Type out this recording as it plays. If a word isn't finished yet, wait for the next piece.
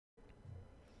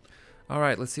All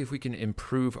right, let's see if we can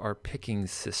improve our picking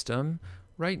system.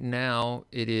 Right now,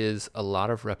 it is a lot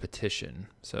of repetition.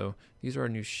 So these are our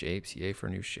new shapes. Yay for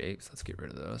new shapes. Let's get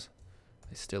rid of those.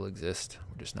 They still exist.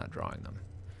 We're just not drawing them.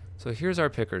 So here's our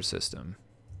picker system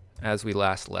as we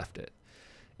last left it.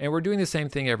 And we're doing the same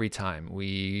thing every time.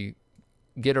 We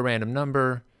get a random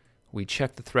number, we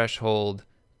check the threshold,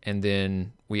 and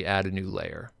then we add a new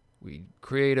layer. We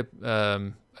create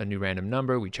a new random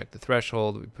number, we check the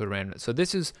threshold, we put a random. So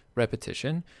this is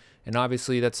repetition, and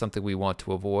obviously that's something we want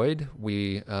to avoid.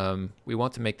 We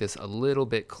want to make this a little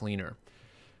bit cleaner.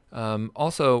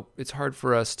 Also, it's hard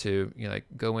for us to like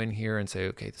go in here and say,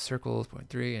 okay, the circle is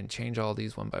 0.3 and change all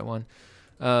these one by one.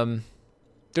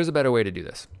 There's a better way to do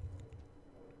this.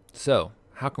 So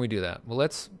how can we do that? Well,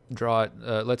 let's draw it.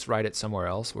 Let's write it somewhere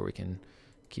else where we can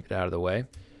keep it out of the way.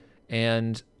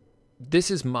 And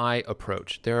this is my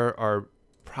approach. There are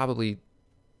probably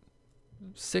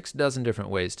 6 dozen different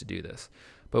ways to do this.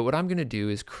 But what I'm going to do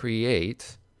is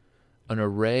create an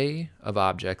array of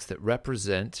objects that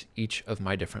represent each of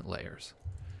my different layers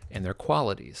and their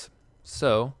qualities.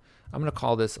 So I'm going to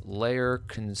call this layer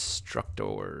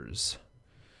constructors.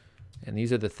 And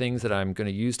these are the things that I'm going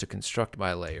to use to construct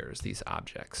my layers, these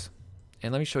objects.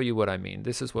 And let me show you what I mean.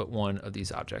 This is what one of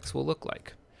these objects will look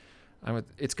like.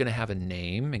 It's going to have a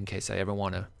name in case I ever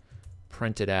want to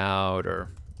print it out or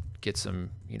get some,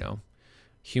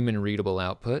 human readable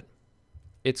output.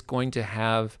 It's going to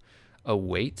have a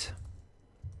weight,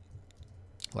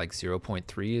 like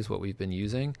 0.3 is what we've been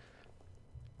using.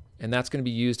 And that's going to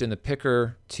be used in the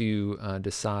picker to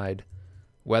decide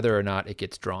whether or not it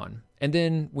gets drawn. And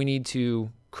then we need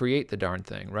to create the darn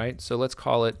thing, right? So let's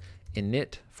call it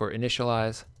init for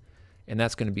initialize, and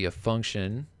that's going to be a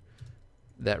function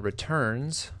that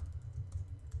returns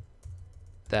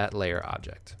that layer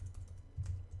object.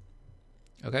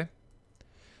 Okay?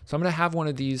 So I'm going to have one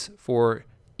of these for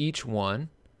each one,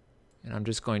 and I'm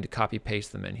just going to copy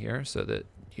paste them in here so that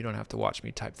you don't have to watch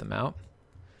me type them out.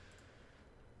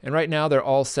 And right now they're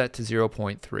all set to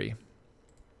 0.3.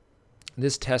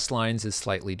 This test lines is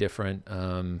slightly different.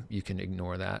 You can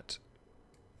ignore that.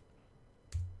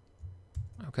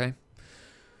 Okay.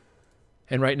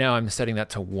 And right now I'm setting that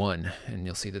to 1, and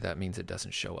you'll see that that means it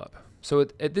doesn't show up. So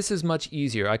this is much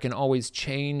easier. I can always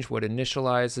change what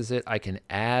initializes it. I can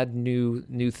add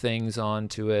new things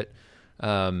onto it.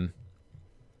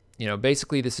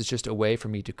 Basically this is just a way for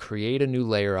me to create a new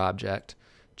layer object,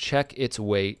 check its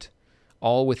weight,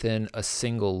 all within a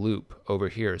single loop over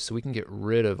here. So we can get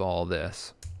rid of all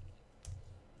this.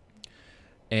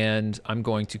 And I'm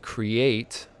going to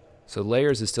create, so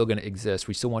layers is still going to exist.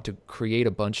 We still want to create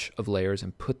a bunch of layers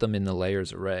and put them in the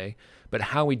layers array. But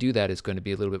how we do that is going to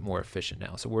be a little bit more efficient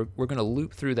now. So we're going to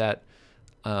loop through that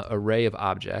array of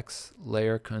objects,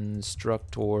 layer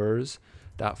constructors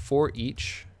dot for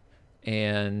each,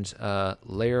 and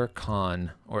layer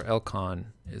con, or lcon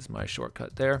is my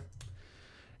shortcut there.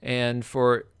 And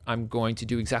I'm going to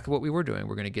do exactly what we were doing.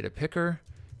 We're going to get a picker.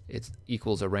 It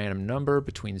equals a random number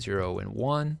between 0 and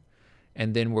 1.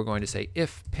 And then we're going to say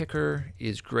if picker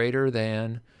is greater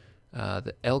than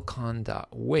the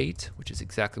lcon.weight, which is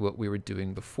exactly what we were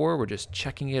doing before. We're just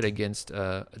checking it against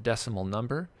a decimal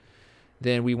number.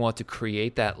 Then we want to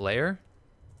create that layer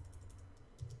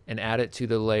and add it to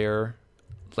the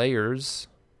layers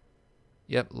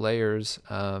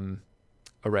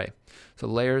array. So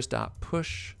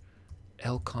layers.push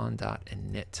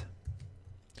lcon.init.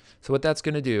 So what that's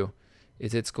going to do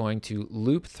is it's going to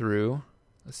loop through.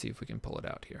 Let's see if we can pull it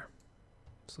out here.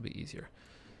 This will be easier.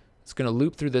 It's going to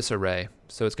loop through this array.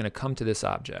 So it's going to come to this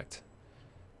object.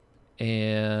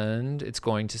 And it's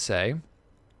going to say,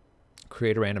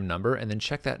 create a random number, and then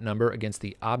check that number against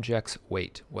the object's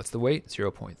weight. What's the weight?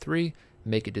 0.3.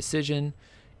 Make a decision.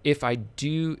 If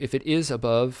it is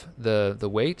above the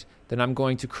weight, then I'm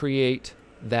going to create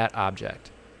that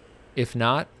object. If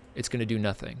not, it's going to do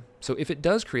nothing. So if it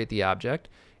does create the object,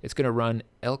 it's going to run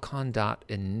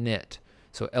lcon.init.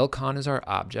 So lcon is our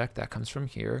object. That comes from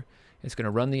here. It's going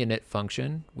to run the init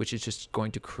function, which is just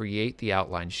going to create the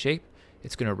outline shape.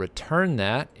 It's going to return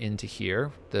that into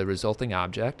here, the resulting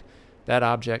object. That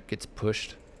object gets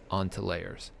pushed onto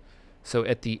layers. So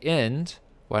at the end,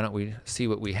 why don't we see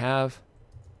what we have?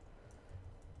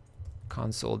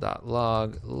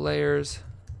 Console.log layers,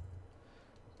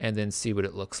 and then see what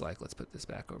it looks like. Let's put this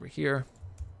back over here.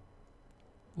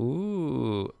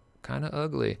 Ooh, kind of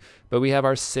ugly. But we have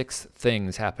our 6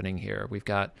 things happening here. We've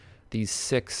got these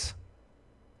 6.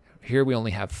 Here we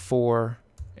only have 4,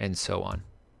 and so on.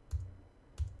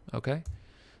 Okay,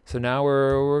 so now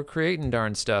we're creating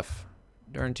darn stuff.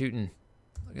 Darn tootin'.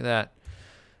 Look at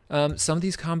that. Some of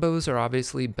these combos are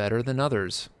obviously better than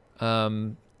others.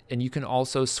 And you can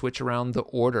also switch around the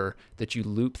order that you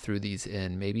loop through these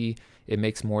in. Maybe it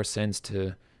makes more sense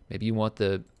to, maybe you want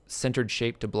the centered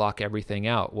shape to block everything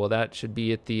out. Well, that should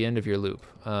be at the end of your loop.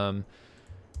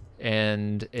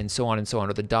 And so on and so on.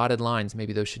 Or the dotted lines,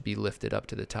 maybe those should be lifted up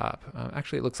to the top.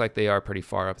 Actually, it looks like they are pretty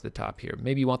far up at the top here.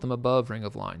 Maybe you want them above ring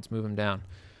of lines, move them down.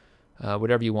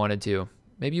 Whatever you want to do.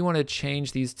 Maybe you want to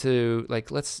change these to,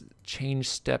 like, let's change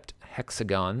stepped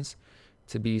hexagons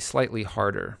to be slightly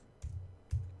harder.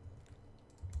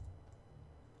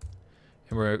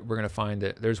 And we're going to find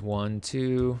that there's 1,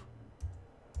 2.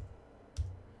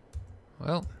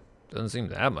 Well, doesn't seem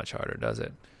that much harder, does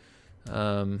it?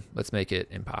 Let's make it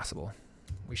impossible.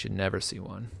 We should never see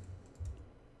 1.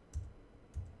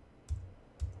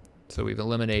 So we've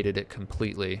eliminated it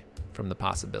completely from the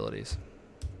possibilities.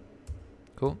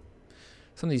 Cool.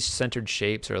 Some of these centered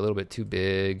shapes are a little bit too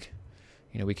big.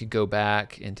 You know, we could go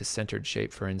back into centered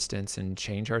shape, for instance, and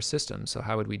change our system. So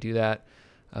how would we do that?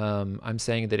 I'm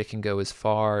saying that it can go as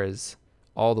far as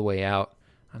all the way out.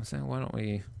 I'm saying, why don't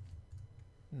we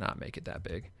not make it that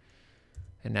big?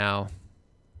 And now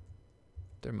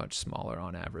they're much smaller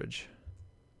on average.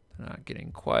 They're not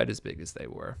getting quite as big as they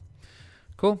were.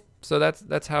 Cool. So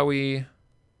that's how we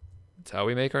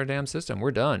make our damn system.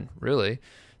 We're done, really.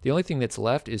 The only thing that's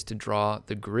left is to draw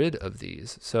the grid of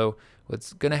these. So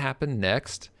what's going to happen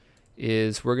next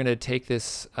is we're going to take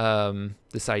this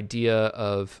this idea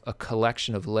of a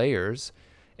collection of layers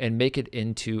and make it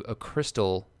into a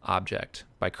crystal object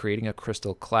by creating a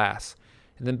crystal class.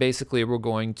 And then basically we're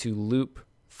going to loop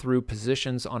through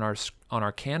positions on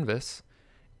our canvas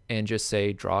and just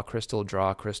say draw crystal,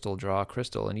 draw crystal, draw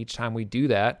crystal. And each time we do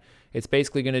that, it's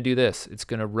basically going to do this. It's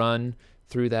going to run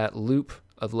through that loop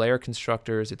of layer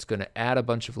constructors. It's going to add a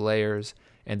bunch of layers,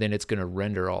 and then it's going to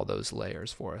render all those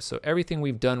layers for us. So everything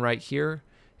we've done right here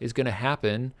is going to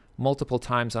happen multiple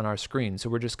times on our screen.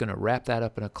 So we're just going to wrap that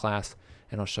up in a class,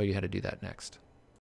 and I'll show you how to do that next.